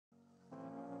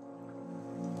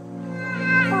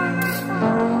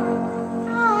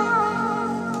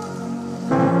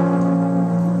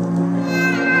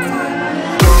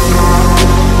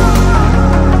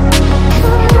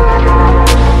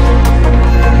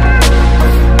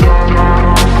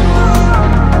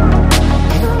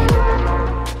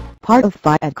Part of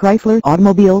Fiat Chrysler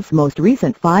Automobile's most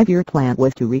recent 5-year plan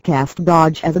was to recast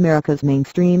Dodge as America's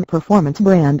mainstream performance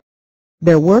brand.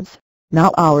 Their words,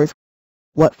 not ours.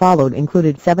 What followed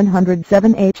included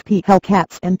 707 HP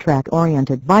Hellcats and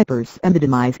track-oriented Vipers and the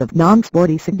demise of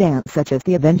non-sporty sedans such as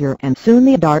the Avenger and soon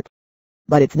the Dart.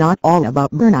 But it's not all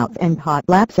about burnouts and hot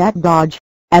laps at Dodge,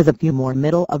 as a few more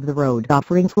middle-of-the-road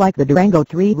offerings like the Durango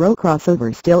 3-row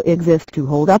crossover still exist to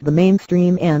hold up the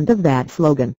mainstream end of that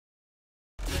slogan.